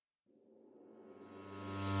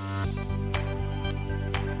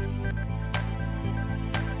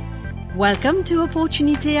Welcome to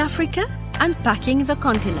Opportunity Africa, Unpacking the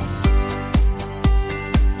Continent.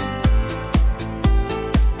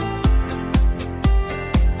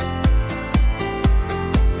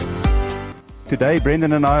 Today,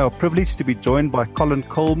 Brendan and I are privileged to be joined by Colin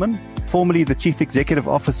Coleman, formerly the Chief Executive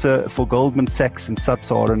Officer for Goldman Sachs in Sub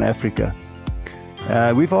Saharan Africa.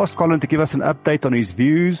 We've asked Colin to give us an update on his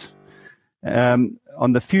views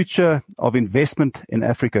on the future of investment in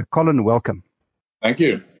Africa. Colin, welcome. Thank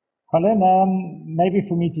you. Colin, maybe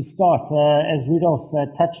for me to start, as Rudolph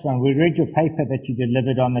touched on, we read your paper that you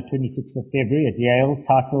delivered on the 26th of February at Yale,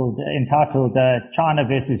 entitled China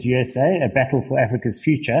versus USA, A Battle for Africa's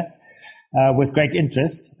Future, with great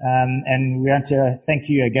interest. And we want to thank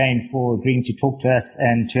you again for agreeing to talk to us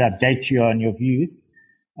and to update you on your views,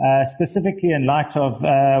 specifically in light of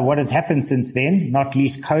what has happened since then, not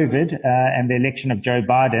least COVID and the election of Joe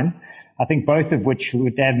Biden. I think both of which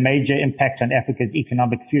would have major impact on Africa's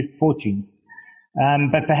economic fortunes.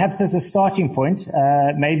 But perhaps as a starting point,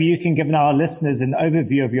 maybe you can give our listeners an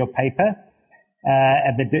overview of your paper,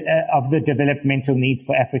 of the developmental needs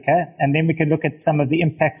for Africa, and then we can look at some of the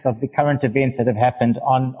impacts of the current events that have happened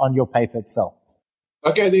on your paper itself.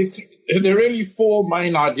 Okay, there are really four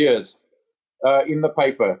main ideas in the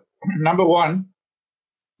paper. Number one,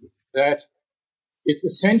 that it's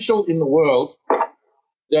essential in the world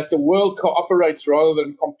that the world cooperates rather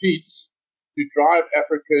than competes to drive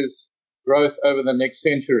Africa's growth over the next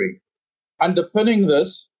century. Underpinning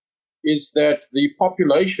this is that the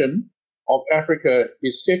population of Africa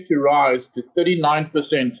is set to rise to 39%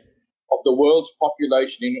 of the world's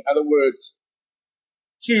population. In other words,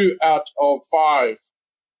 2 out of 5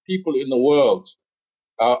 people in the world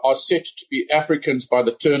are set to be Africans by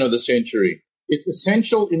the turn of the century. It's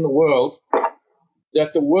essential in the world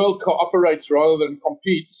that the world cooperates rather than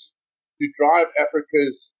competes to drive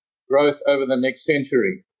Africa's growth over the next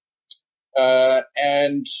century.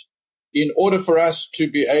 And in order for us to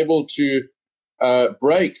be able to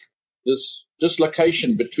break this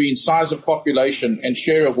dislocation between size of population and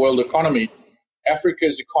share of world economy,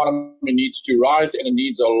 Africa's economy needs to rise, and it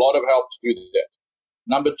needs a lot of help to do that.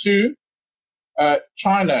 Number two,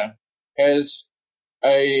 China has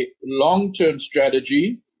a long-term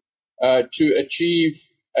strategy to achieve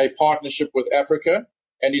a partnership with Africa,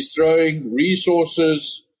 and is throwing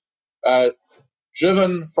resources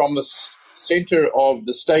driven from the center of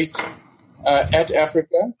the state at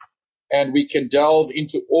Africa. And we can delve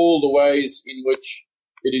into all the ways in which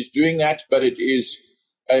it is doing that, but it is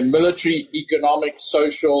a military, economic,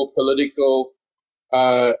 social, political,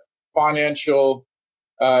 financial,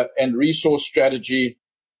 and resource strategy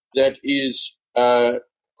that is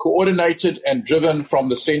coordinated and driven from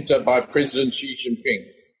the center by President Xi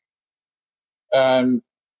Jinping.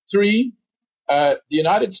 Three, the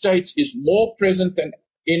United States is more present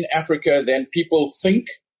in Africa than people think,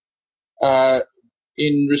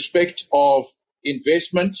 in respect of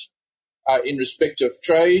investment, in respect of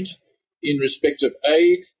trade, in respect of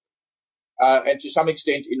aid, and to some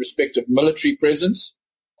extent in respect of military presence.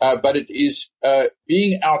 But it is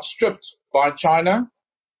being outstripped by China,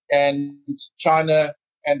 and China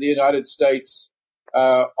and the United States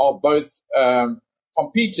are both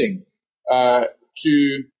competing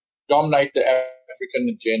to dominate the African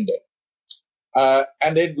agenda.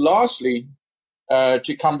 And then lastly,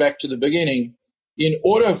 to come back to the beginning, in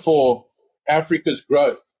order for Africa's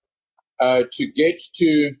growth to get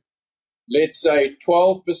to, let's say,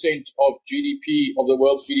 12% of GDP, of the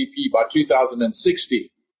world's GDP by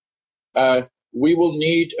 2060, we will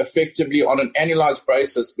need effectively on an annualized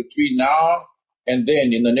basis between now and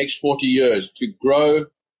then in the next 40 years to grow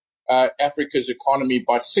Africa's economy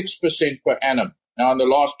by 6% per annum. Now, in the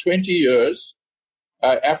last 20 years,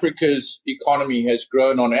 Africa's economy has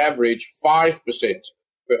grown on average 5%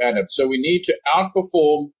 per annum. So we need to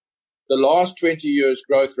outperform the last 20 years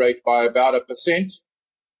growth rate by about 1%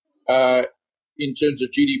 in terms of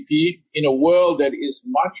GDP in a world that is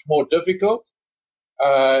much more difficult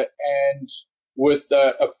and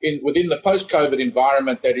within the post-COVID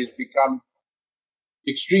environment that has become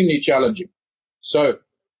extremely challenging. So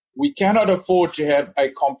we cannot afford to have a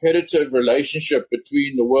competitive relationship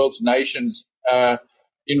between the world's nations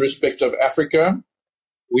in respect of Africa.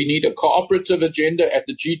 We need a cooperative agenda at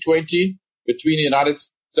the G20 between the United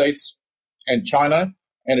States and China,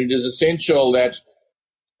 and it is essential that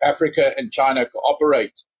Africa and China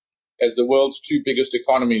cooperate as the world's 2 biggest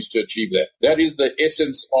economies to achieve that. That is the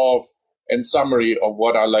essence of and summary of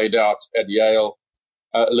what I laid out at Yale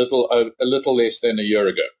a little less than a year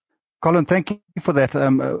ago. Colin, thank you for that.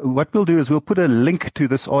 What we'll do is we'll put a link to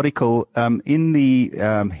this article in the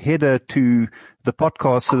header to the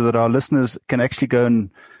podcast so that our listeners can actually go and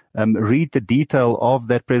read the detail of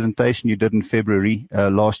that presentation you did in February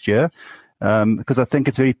last year, because I think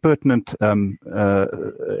it's very pertinent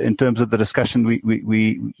in terms of the discussion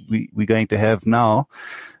we're going to have now.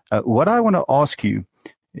 What I want to ask you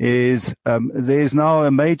is there's now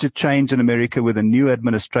a major change in America with a new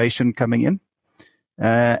administration coming in.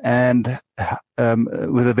 And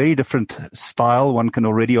with a very different style, one can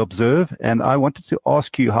already observe. And I wanted to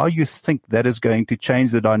ask you how you think that is going to change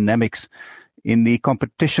the dynamics in the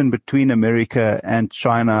competition between America and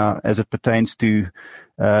China as it pertains to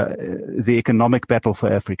the economic battle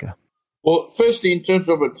for Africa. Well, firstly, in terms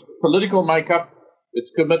of its political makeup, its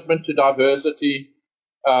commitment to diversity,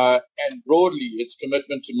 and broadly its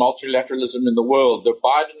commitment to multilateralism in the world, the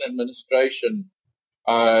Biden administration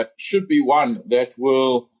should be one that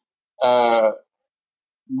will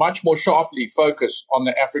much more sharply focus on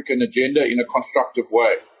the African agenda in a constructive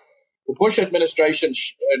way. The Bush administration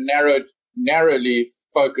narrowly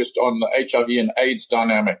focused on the HIV and AIDS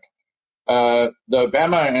dynamic. The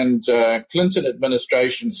Obama and Clinton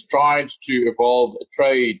administrations tried to evolve a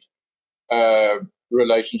trade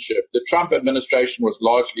relationship. The Trump administration was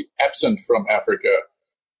largely absent from Africa.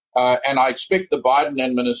 And I expect the Biden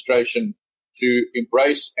administration to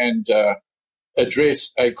embrace and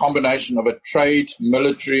address a combination of a trade,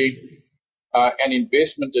 military, and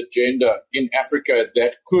investment agenda in Africa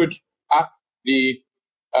that could up the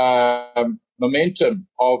momentum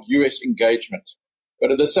of U.S. engagement.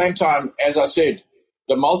 But at the same time, as I said,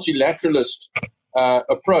 the multilateralist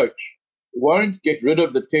approach won't get rid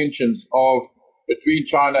of the tensions between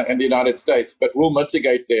China and the United States, but will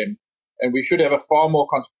mitigate them. And we should have a far more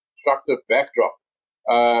constructive backdrop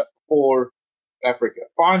for Africa.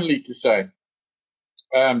 Finally, to say,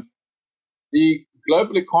 the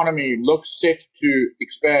global economy looks set to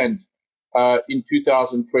expand in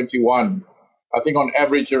 2021, I think on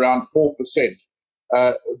average around 4%.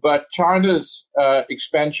 But China's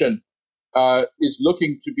expansion is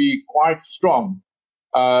looking to be quite strong.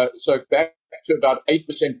 So back to about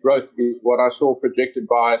 8% growth is what I saw projected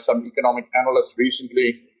by some economic analysts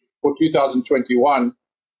recently for 2021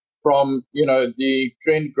 from, the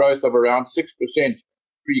trend growth of around 6%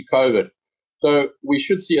 pre-COVID. So we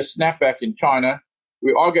should see a snapback in China.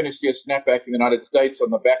 We are going to see a snapback in the United States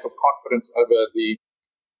on the back of confidence over the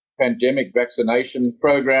pandemic vaccination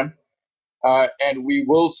program. And we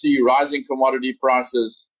will see rising commodity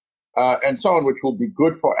prices and so on, which will be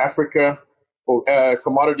good for Africa, for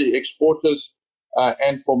commodity exporters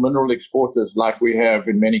and for mineral exporters like we have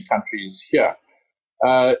in many countries here.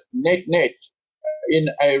 Net, in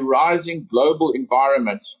a rising global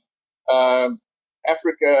environment,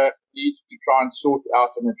 Africa needs to try and sort out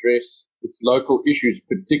and address its local issues,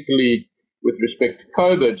 particularly with respect to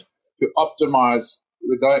COVID, to optimize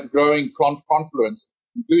the growing confluence,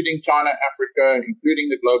 including China, Africa, including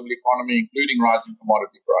the global economy, including rising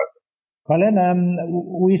commodity prices. Colin,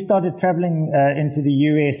 we started traveling into the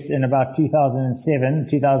US in about 2007,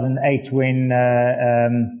 2008, when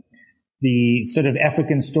the sort of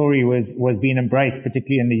African story was being embraced,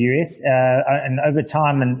 particularly in the US. And over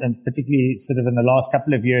time, and particularly sort of in the last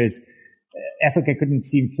couple of years, Africa couldn't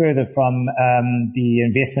seem further from the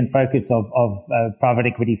investment focus of private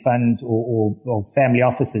equity funds or family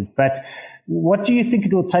offices. But what do you think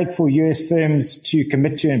it will take for US firms to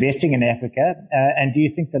commit to investing in Africa? And do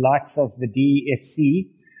you think the likes of the DFC,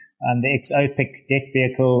 the ex-OPEC debt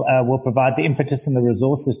vehicle, will provide the impetus and the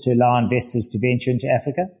resources to allow investors to venture into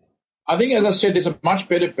Africa? I think, as I said, there's a much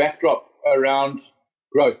better backdrop around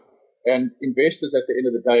growth. And investors at the end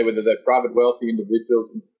of the day, whether they're private wealthy individuals,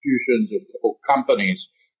 institutions, or companies,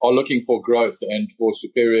 are looking for growth and for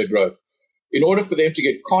superior growth. In order for them to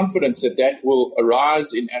get confidence that that will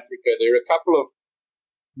arise in Africa, there are a couple of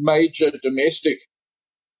major domestic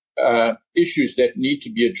issues that need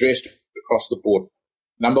to be addressed across the board.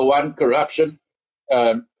 Number one, corruption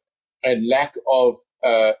and lack of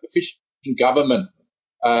efficient government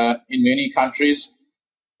in many countries.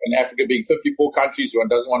 In Africa being 54 countries, one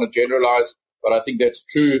doesn't want to generalize, but I think that's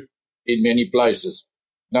true in many places.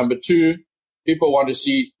 Number two, people want to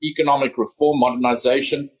see economic reform,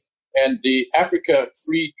 modernization, and the Africa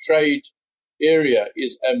free trade area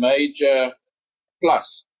is a major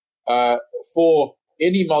plus for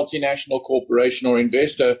any multinational corporation or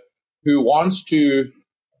investor who wants to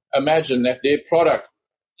imagine that their product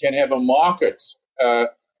can have a market,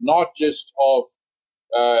 not just of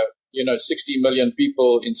 60 million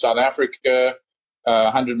people in South Africa,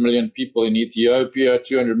 100 million people in Ethiopia,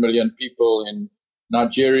 200 million people in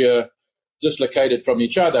Nigeria, dislocated from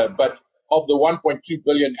each other. But of the 1.2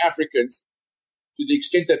 billion Africans, to the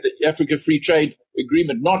extent that the Africa Free Trade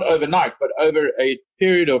Agreement, not overnight, but over a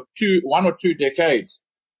period of 1 or 2 decades,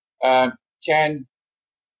 can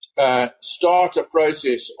start a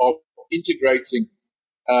process of integrating,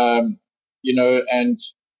 and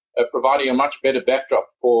providing a much better backdrop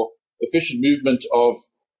for efficient movement of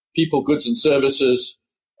people, goods, and services,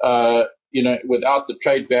 without the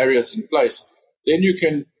trade barriers in place, then you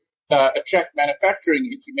can attract manufacturing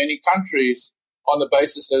into many countries on the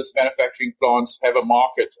basis those manufacturing plants have a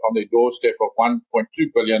market on their doorstep of 1.2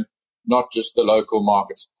 billion, not just the local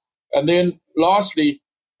markets. And then lastly,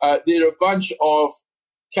 there are a bunch of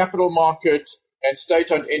capital market and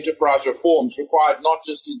state-owned enterprise reforms required not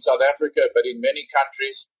just in South Africa, but in many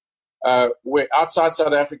countries. Where outside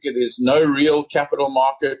South Africa, there's no real capital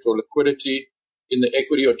market or liquidity in the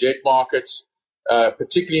equity or debt markets,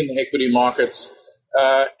 particularly in the equity markets.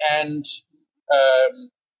 And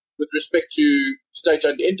with respect to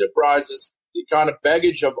state-owned enterprises, the kind of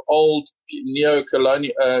baggage of old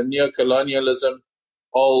neocolonialism,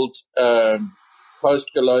 old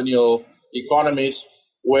post-colonial economies,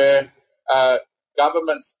 where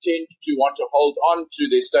governments tend to want to hold on to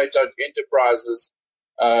their state-owned enterprises,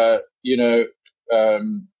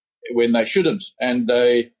 when they shouldn't, and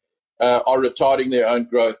they are retarding their own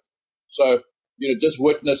growth. So, just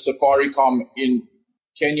witness Safaricom in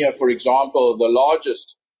Kenya, for example, the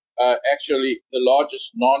largest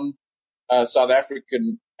non-South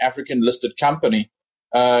African listed company.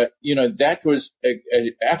 That was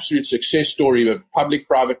an absolute success story of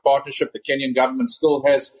public-private partnership. The Kenyan government still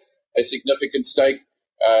has a significant stake.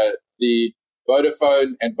 The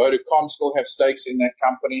Vodafone and Vodacom still have stakes in that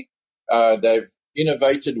company. They've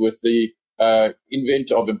innovated with the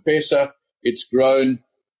invent of M-Pesa. It's grown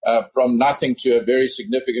from nothing to a very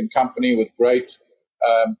significant company with great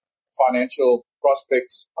financial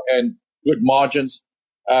prospects and good margins.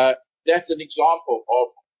 That's an example of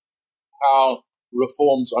how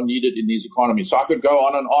reforms are needed in these economies. So I could go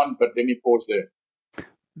on and on, but let me pause there.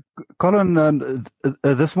 Colin,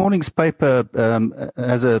 this morning's paper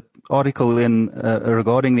has an article in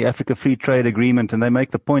regarding the Africa Free Trade Agreement, and they make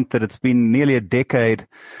the point that it's been nearly a decade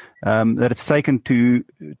that it's taken to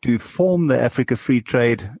form the Africa Free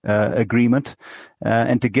Trade Agreement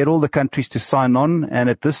and to get all the countries to sign on. And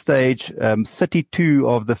at this stage, 32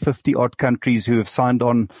 of the 50-odd countries who have signed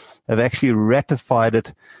on have actually ratified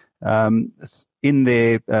it in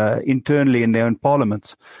their internally in their own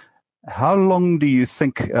parliaments. How long do you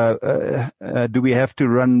think do we have to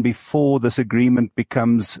run before this agreement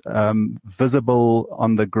becomes visible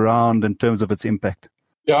on the ground in terms of its impact?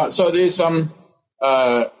 Yeah, so there's some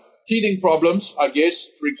teething problems, I guess.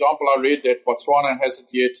 For example, I read that Botswana hasn't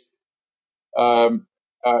yet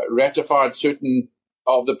ratified certain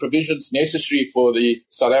of the provisions necessary for the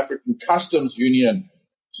South African Customs Union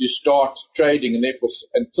to start trading, and therefore,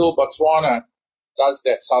 until Botswana does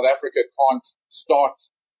that, South Africa can't start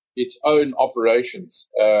its own operations.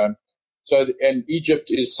 And Egypt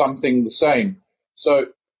is something the same. So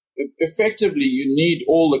effectively, you need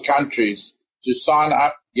all the countries to sign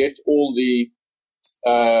up, get all the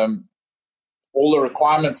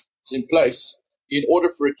requirements in place in order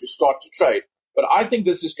for it to start to trade. But I think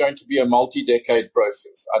this is going to be a multi-decade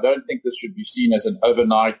process. I don't think this should be seen as an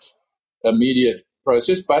overnight, immediate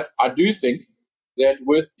process. But I do think that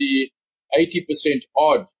with the 80%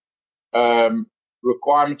 odd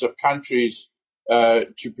requirement of countries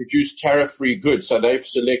to produce tariff-free goods, so they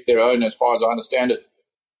select their own, as far as I understand it,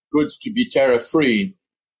 goods to be tariff-free,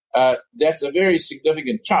 that's a very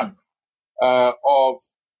significant chunk of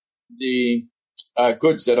the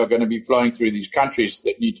goods that are going to be flowing through these countries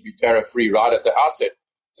that need to be tariff-free right at the outset.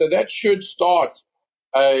 So that should start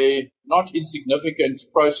a not insignificant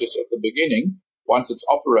process at the beginning once it's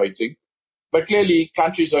operating. But clearly,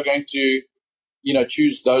 countries are going to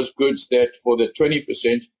choose those goods that for the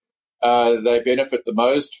 20% they benefit the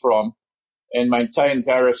most from and maintain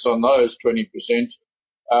tariffs on those 20%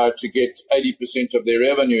 to get 80% of their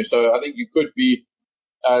revenue. So I think you could be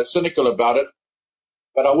cynical about it,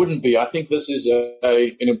 but I wouldn't be. I think this is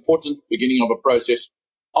an important beginning of a process.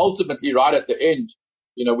 Ultimately, right at the end,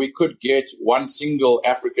 we could get one single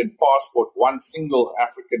African passport, one single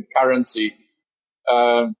African currency,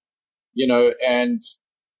 and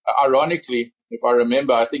ironically, if I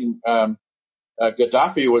remember, I think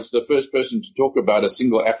Gaddafi was the first person to talk about a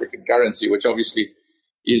single African currency, which obviously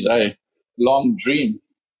is a long dream,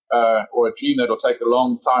 or a dream that will take a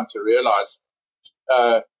long time to realize.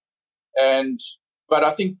 But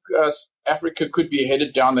I think Africa could be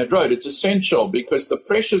headed down that road. It's essential because the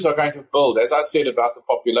pressures are going to build, as I said about the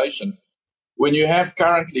population. when you have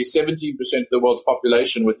currently 17% of the world's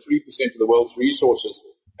population with 3% of the world's resources,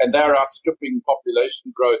 and they're outstripping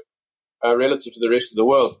population growth relative to the rest of the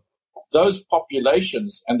world, those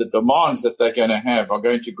populations and the demands that they're going to have are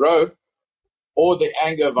going to grow, or the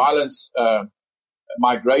anger, violence,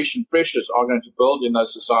 migration pressures are going to build in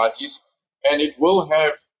those societies, and it will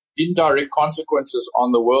have indirect consequences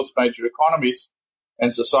on the world's major economies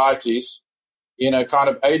and societies in a kind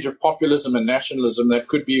of age of populism and nationalism that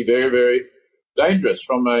could be very, very dangerous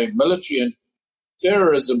from a military and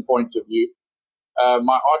terrorism point of view.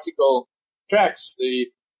 My article tracks the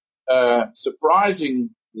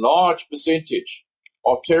surprising large percentage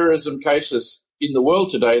of terrorism cases in the world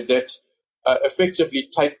today that effectively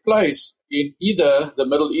take place in either the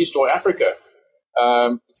Middle East or Africa.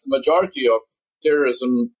 It's the majority of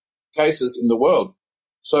terrorism cases in the world.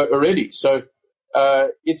 So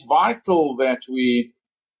it's vital that we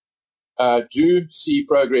do see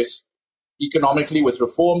progress economically with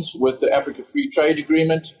reforms, with the Africa Free Trade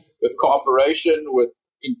Agreement, with cooperation, with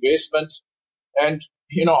investment. And,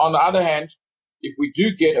 on the other hand, if we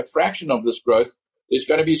do get a fraction of this growth, there's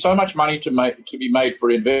going to be so much money to be made for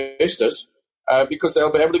investors because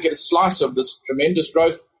they'll be able to get a slice of this tremendous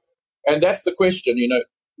growth. And that's the question.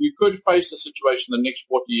 You could face a situation in the next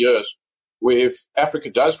 40 years where if Africa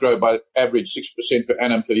does grow by average 6% per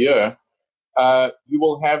annum per year, you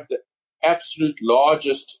will have the absolute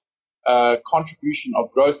largest contribution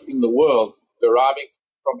of growth in the world deriving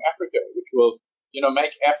from Africa, which will,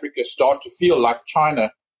 make Africa start to feel like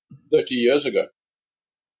China 30 years ago.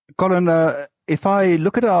 Colin, if I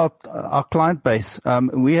look at our client base,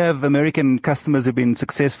 we have American customers who've been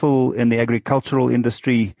successful in the agricultural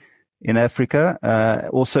industry in Africa,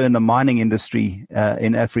 also in the mining industry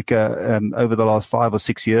in Africa over the last 5 or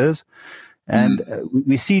 6 years. And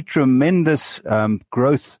we see tremendous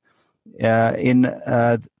growth in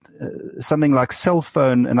something like cell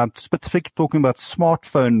phone, and I'm specifically talking about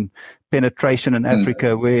smartphone penetration in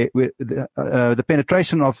Africa, where the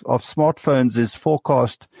penetration of smartphones is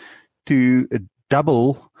forecast to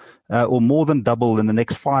double or more than double in the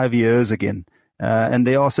next 5 years again. And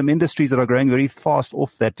there are some industries that are growing very fast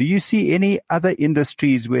off that. Do you see any other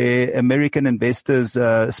industries where American investors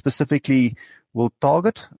specifically will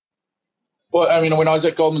target? Well, when I was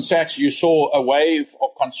at Goldman Sachs, you saw a wave of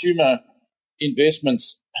consumer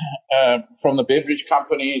investments from the beverage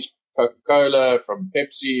companies, Coca-Cola, from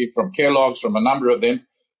Pepsi, from Kellogg's, from a number of them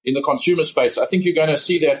in the consumer space. I think you're going to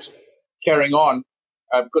see that carrying on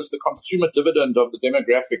because the consumer dividend of the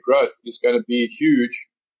demographic growth is going to be huge.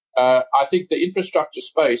 I think the infrastructure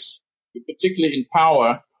space, particularly in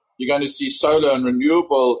power, you're going to see solar and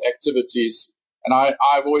renewable activities. And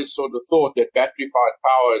I've always sort of thought that battery-fired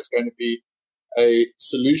power is going to be a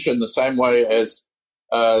solution the same way as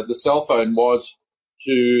the cell phone was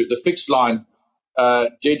to the fixed line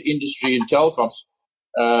dead industry in telecoms,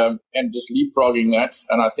 and just leapfrogging that.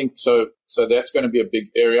 And I think so that's going to be a big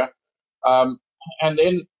area. And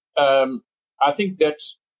then I think that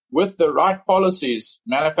with the right policies,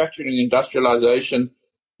 manufacturing and industrialization,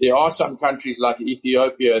 there are some countries like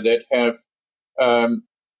Ethiopia that have,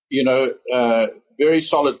 very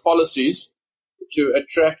solid policies to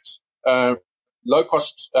attract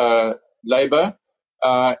low-cost labor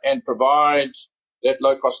and provide that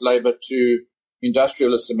low-cost labor to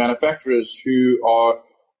industrialists and manufacturers who are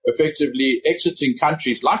effectively exiting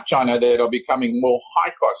countries like China that are becoming more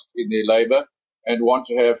high-cost in their labor and want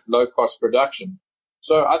to have low-cost production.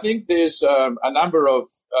 So I think there's a number of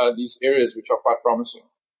these areas which are quite promising.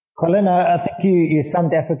 Colin, I think you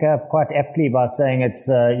summed Africa up quite aptly by saying it's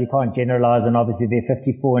you can't generalize, and obviously there are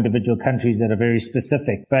 54 individual countries that are very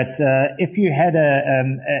specific. But if you had a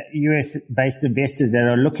US-based investors that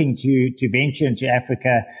are looking to venture into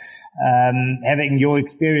Africa, having your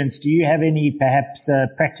experience, do you have any perhaps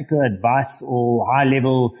practical advice or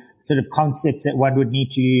high-level sort of concepts that one would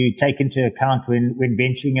need to take into account when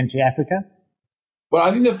venturing into Africa? Well,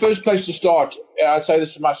 I think the first place to start, and I say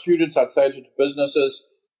this to my students, I'd say it to businesses,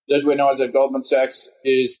 that when I was at Goldman Sachs,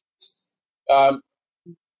 is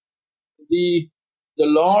the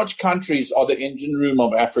large countries are the engine room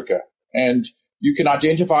of Africa. And you can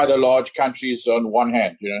identify the large countries on one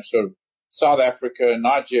hand, sort of South Africa,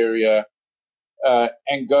 Nigeria,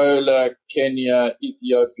 Angola, Kenya,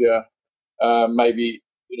 Ethiopia, maybe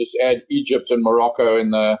you just add Egypt and Morocco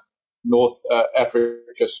in the North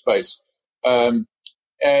Africa space.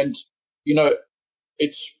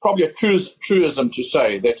 It's probably a truism to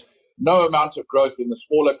say that no amount of growth in the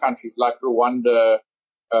smaller countries like Rwanda,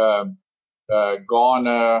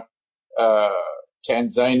 Ghana,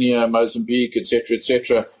 Tanzania, Mozambique,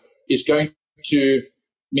 etc., is going to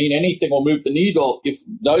mean anything or move the needle if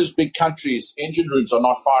those big countries' engine rooms are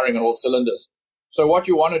not firing on all cylinders. So what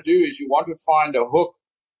you want to do is you want to find a hook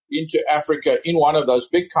into Africa in one of those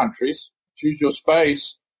big countries, choose your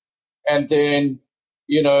space, and then,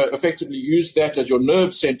 effectively use that as your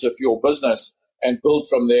nerve center for your business and build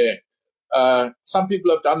from there. Some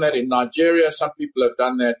people have done that in Nigeria. Some people have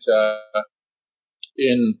done that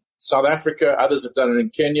in South Africa. Others have done it in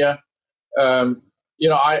Kenya.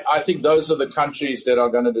 I think those are the countries that are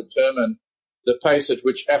going to determine the pace at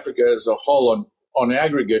which Africa as a whole on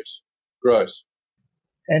aggregate grows.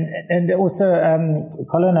 And also,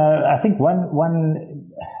 Colin, I think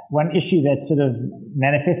one issue that sort of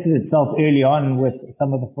manifested itself early on with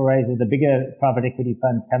some of the forays of the bigger private equity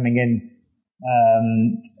funds coming in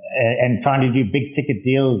and trying to do big ticket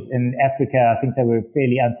deals in Africa, I think they were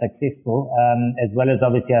fairly unsuccessful, as well as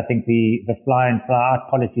obviously I think the fly in, fly out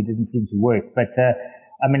policy didn't seem to work. But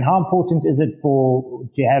how important is it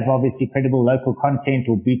to have obviously credible local content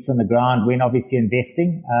or boots on the ground when obviously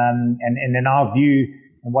investing? And in our view,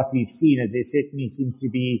 and what we've seen is there certainly seems to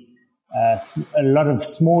be a lot of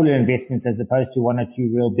smaller investments as opposed to one or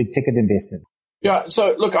two real big ticket investments. Yeah.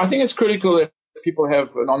 So look, I think it's critical that people have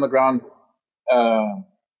an on the ground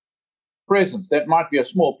presence. That might be a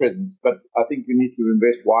small presence, but I think you need to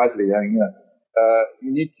invest wisely.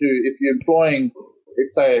 You need to, if you're employing,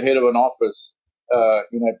 let's say, a head of an office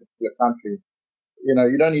in a particular country,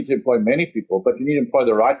 you don't need to employ many people, but you need to employ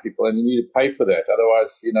the right people, and you need to pay for that.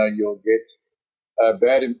 Otherwise, you'll get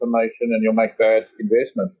bad information and you'll make bad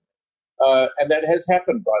investments. And that has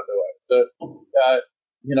happened, by the way. So,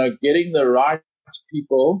 getting the right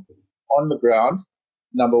people on the ground,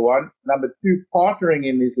 number one. Number two, partnering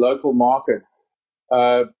in these local markets.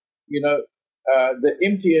 The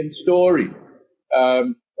MTN story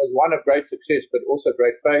was one of great success, but also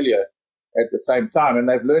great failure at the same time. And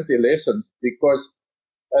they've learned their lessons because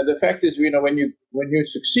the fact is, when you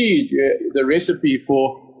succeed, the recipe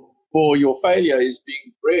for your failure is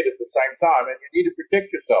being bred at the same time, and you need to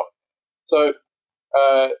protect yourself. So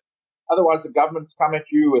otherwise the governments come at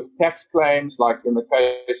you with tax claims, like in the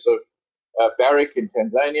case of Barrick in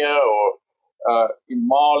Tanzania, or in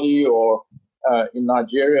Mali, or in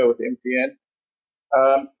Nigeria with MTN.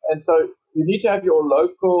 And so you need to have your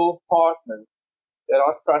local partners that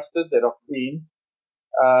are trusted, that are clean,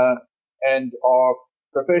 and are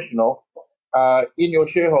professional in your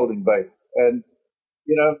shareholding base. And,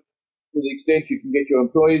 to the extent you can get your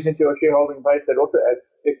employees into your shareholding base, that also adds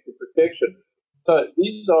extra protection. So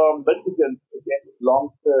these are mitigants against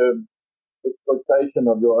long-term exploitation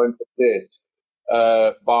of your own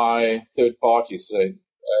success by third parties, say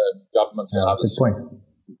governments and others. Good point.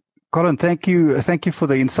 Colin, thank you for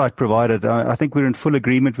the insight provided. I think we're in full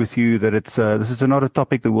agreement with you that this is not a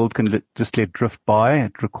topic the world can just let drift by.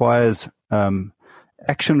 It requires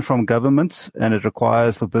action from governments, and it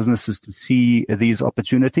requires for businesses to see these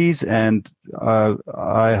opportunities. And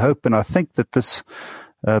I hope and I think that this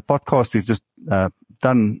podcast we've just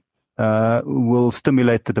done will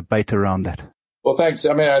stimulate the debate around that. Well, thanks.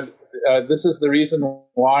 This is the reason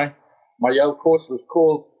why my Yale course was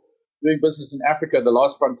called Doing Business in Africa, the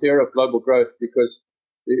Last Frontier of Global Growth, because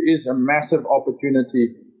there is a massive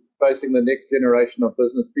opportunity facing the next generation of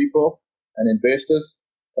business people and investors.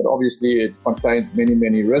 But obviously it contains many,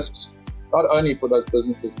 many risks, not only for those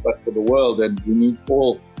businesses, but for the world. And we need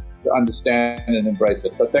all to understand and embrace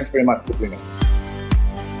it. So thanks very much for doing it.